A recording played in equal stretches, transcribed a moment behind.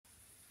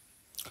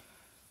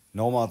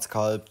Nomad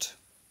Sculpt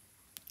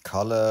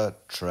color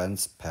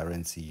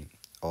transparency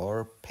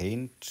or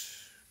paint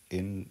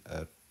in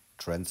a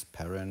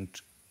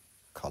transparent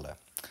color.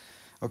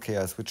 Okay,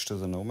 I switched to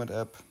the Nomad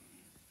app.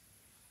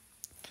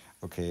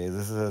 Okay,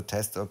 this is a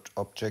test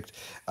object.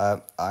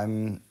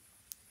 I'm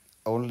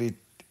only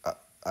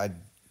I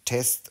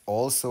test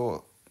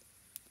also,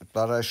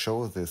 but I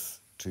show this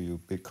to you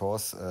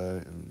because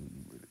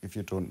if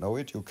you don't know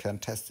it, you can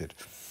test it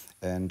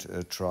and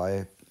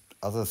try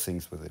other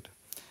things with it.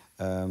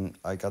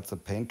 I got the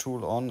paint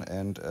tool on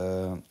and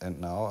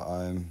now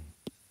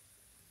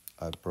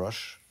I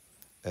brush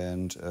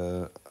and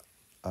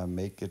I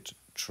make it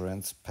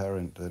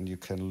transparent. Then you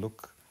can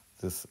look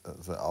this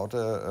the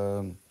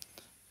outer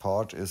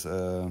part is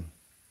a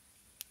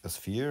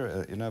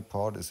sphere, inner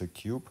part is a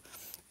cube,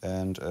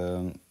 and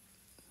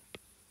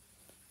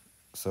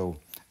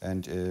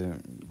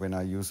when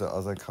I use the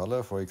other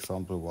color, for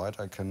example white,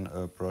 I can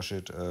brush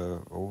it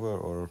over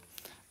or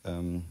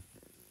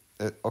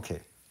okay,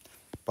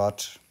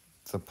 but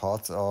the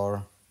parts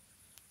are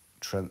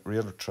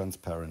really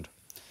transparent.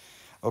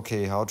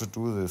 Okay, how to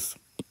do this?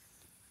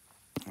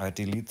 I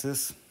delete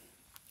this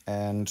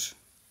and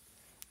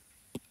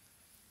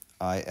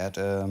I add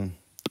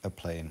a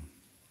plane.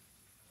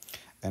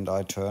 And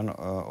I turn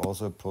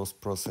also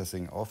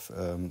post-processing off.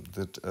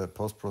 That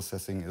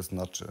post-processing is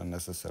not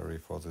necessary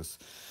for this.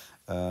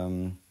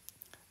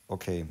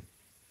 Okay,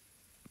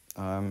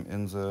 I'm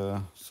in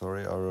the,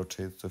 sorry, I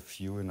rotate the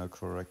view in a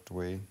correct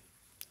way.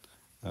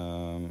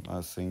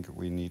 I think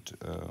we need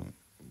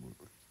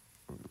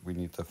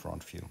the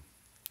front view.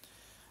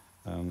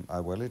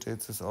 I validate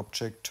this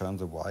object, turn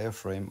the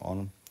wireframe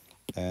on,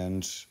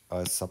 and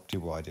I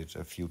subdivide it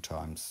a few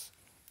times.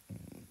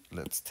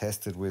 Let's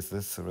test it with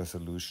this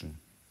resolution.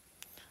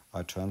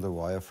 I turn the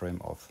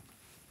wireframe off.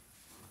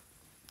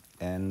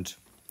 And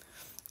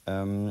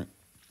in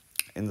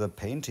the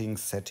painting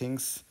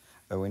settings,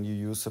 when you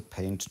use the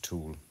paint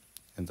tool,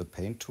 in the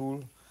paint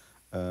tool,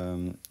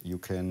 you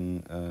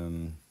can,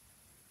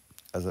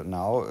 as of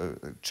now,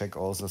 check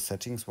all the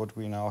settings what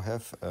we now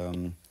have.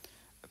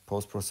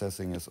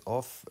 Post-processing is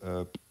off,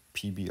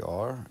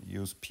 PBR,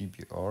 use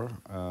PBR,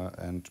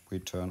 and we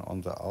turn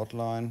on the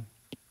outline.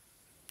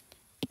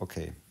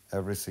 Okay,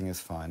 everything is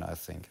fine, I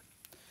think.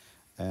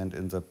 And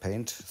in the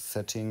paint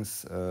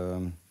settings,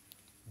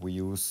 we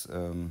use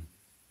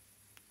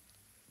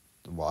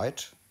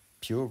white,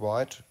 pure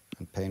white,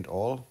 and paint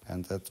all,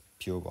 and that's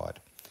pure white.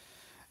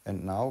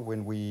 And now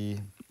when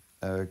we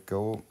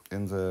go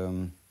in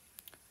the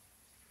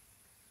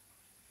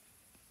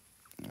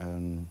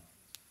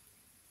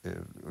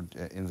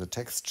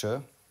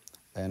texture,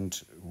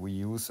 and we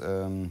use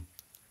a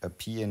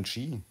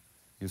PNG.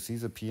 You see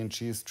the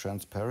PNG is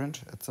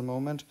transparent at the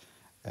moment,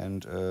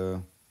 and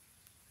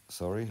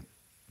sorry,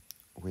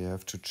 we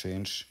have to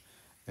change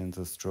in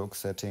the stroke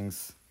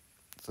settings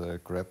the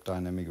grab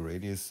dynamic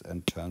radius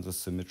and turn the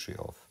symmetry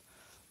off.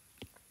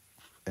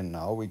 And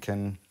now we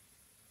can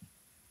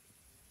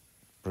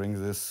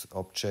bring this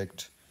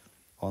object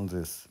on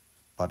this,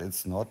 but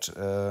it's not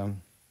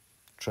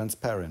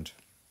transparent.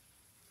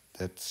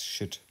 That's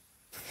shit.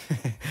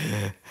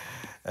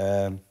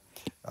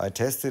 I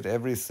tested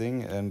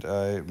everything and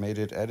I made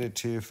it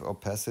additive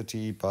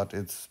opacity, but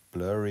it's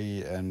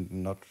blurry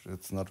and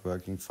it's not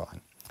working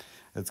fine.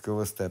 Let's go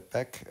a step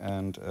back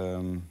and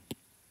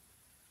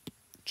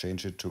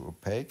change it to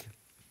opaque,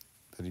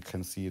 that you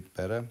can see it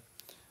better.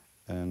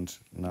 And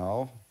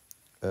now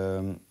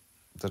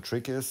the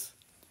trick is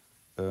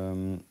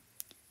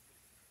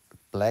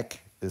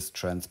black is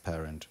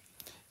transparent.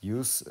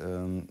 Use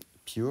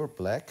pure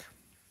black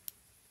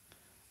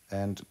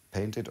and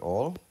paint it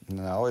all.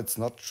 Now it's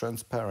not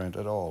transparent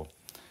at all,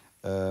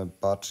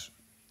 but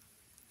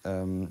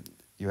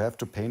you have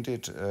to paint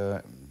it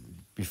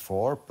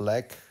before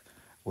black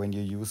when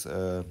you use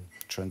a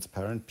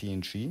transparent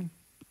PNG.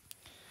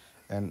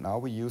 And now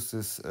we use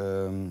this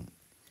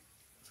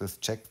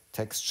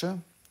texture,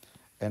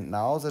 and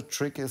now the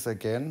trick is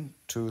again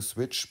to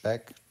switch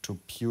back to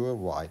pure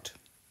white.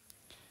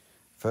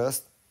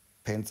 First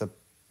paint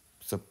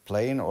the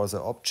plane or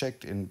the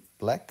object in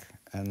black,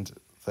 and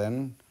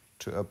then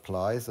to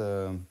apply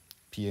the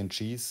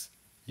PNGs,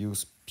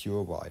 use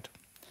pure white.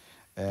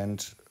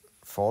 And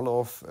fall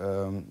off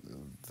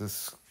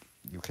this,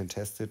 you can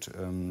test it,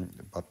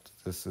 but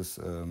this is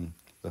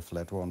the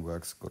flat one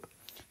works good.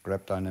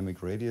 Grab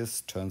dynamic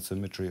radius, turn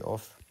symmetry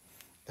off,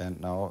 and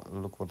now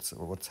look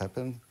what's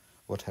happened.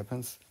 What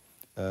happens?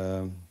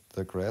 The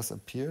grass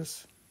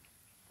appears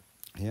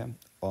here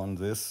on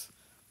this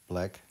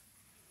black.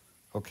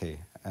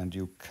 Okay, and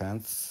you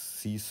can't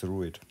see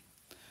through it.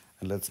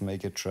 And let's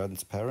make it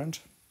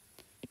transparent.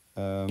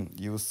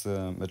 Use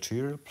the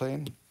material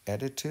plane,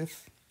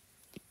 additive,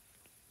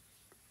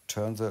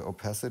 turn the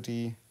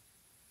opacity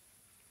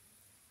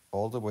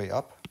all the way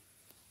up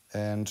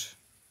and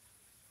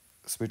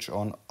switch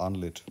on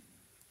unlit.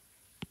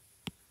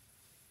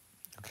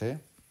 Okay?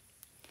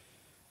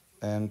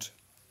 And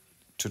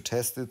to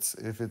test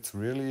if it's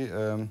really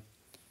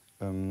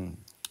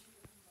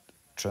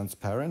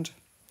transparent,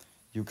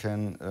 you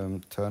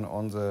can turn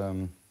on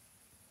the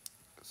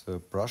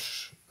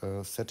brush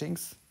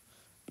settings,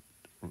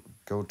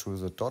 go to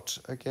the dot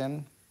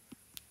again,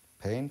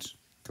 paint,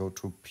 go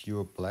to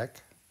pure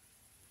black,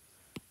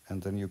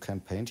 and then you can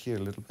paint here a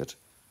little bit,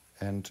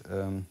 and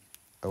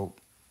oh,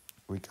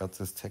 we got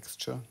this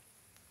texture,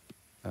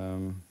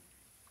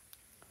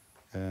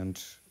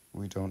 and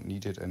we don't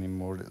need it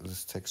anymore,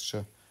 this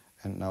texture.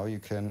 And now you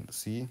can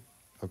see,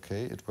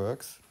 okay, it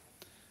works.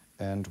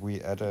 And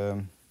we add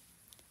a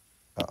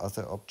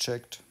other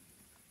object,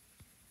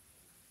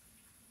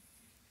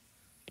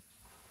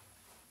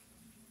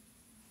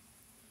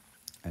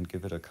 and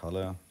give it a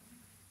color.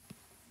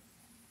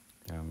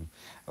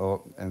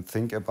 Oh, and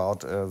think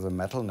about the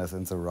metalness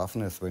and the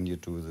roughness when you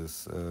do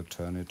this.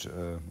 Turn it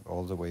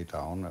all the way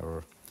down,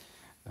 or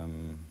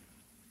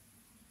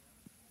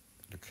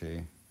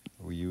okay,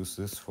 we use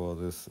this for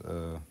this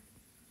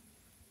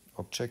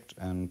object,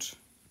 and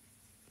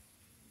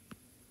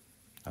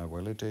I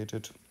validate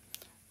it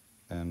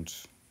and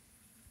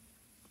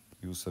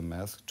use the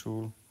mask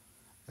tool,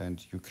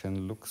 and you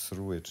can look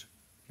through it,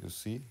 you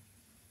see,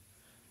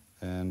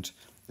 and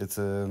it's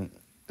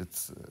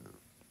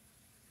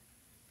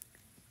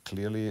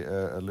clearly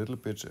a little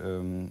bit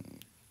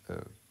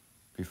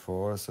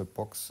before the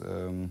box,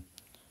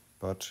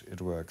 but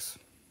it works.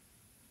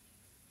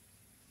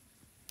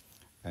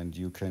 And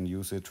you can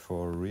use it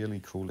for really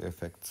cool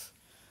effects.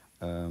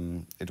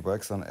 It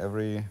works on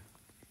every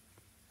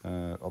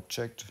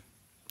object,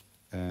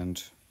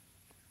 and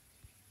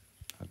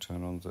I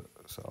turn on the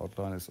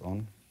outline is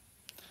on,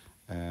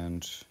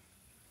 and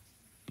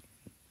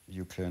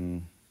you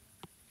can,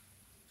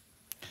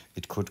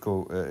 it could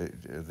go it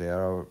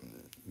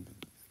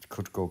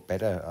could go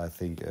better, I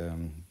think,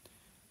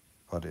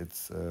 but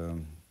it's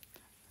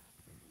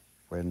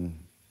when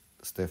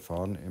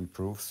Stefan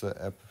improves the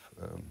app,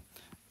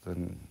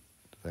 then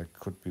there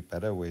could be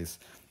better ways,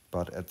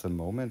 but at the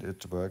moment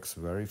it works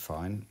very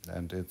fine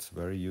and it's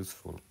very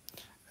useful.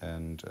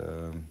 And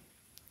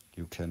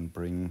you can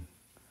bring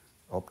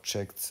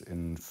objects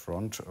in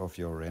front of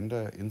your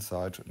render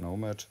inside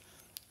Nomad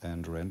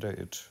and render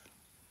it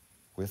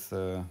with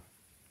the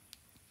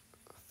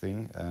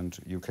thing, and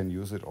you can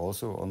use it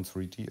also on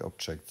 3D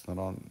objects,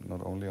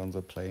 not only on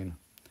the plane.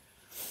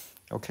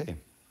 Okay,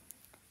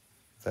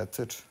 that's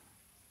it.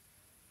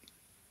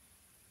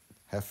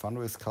 Have fun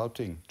with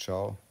sculpting.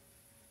 Ciao.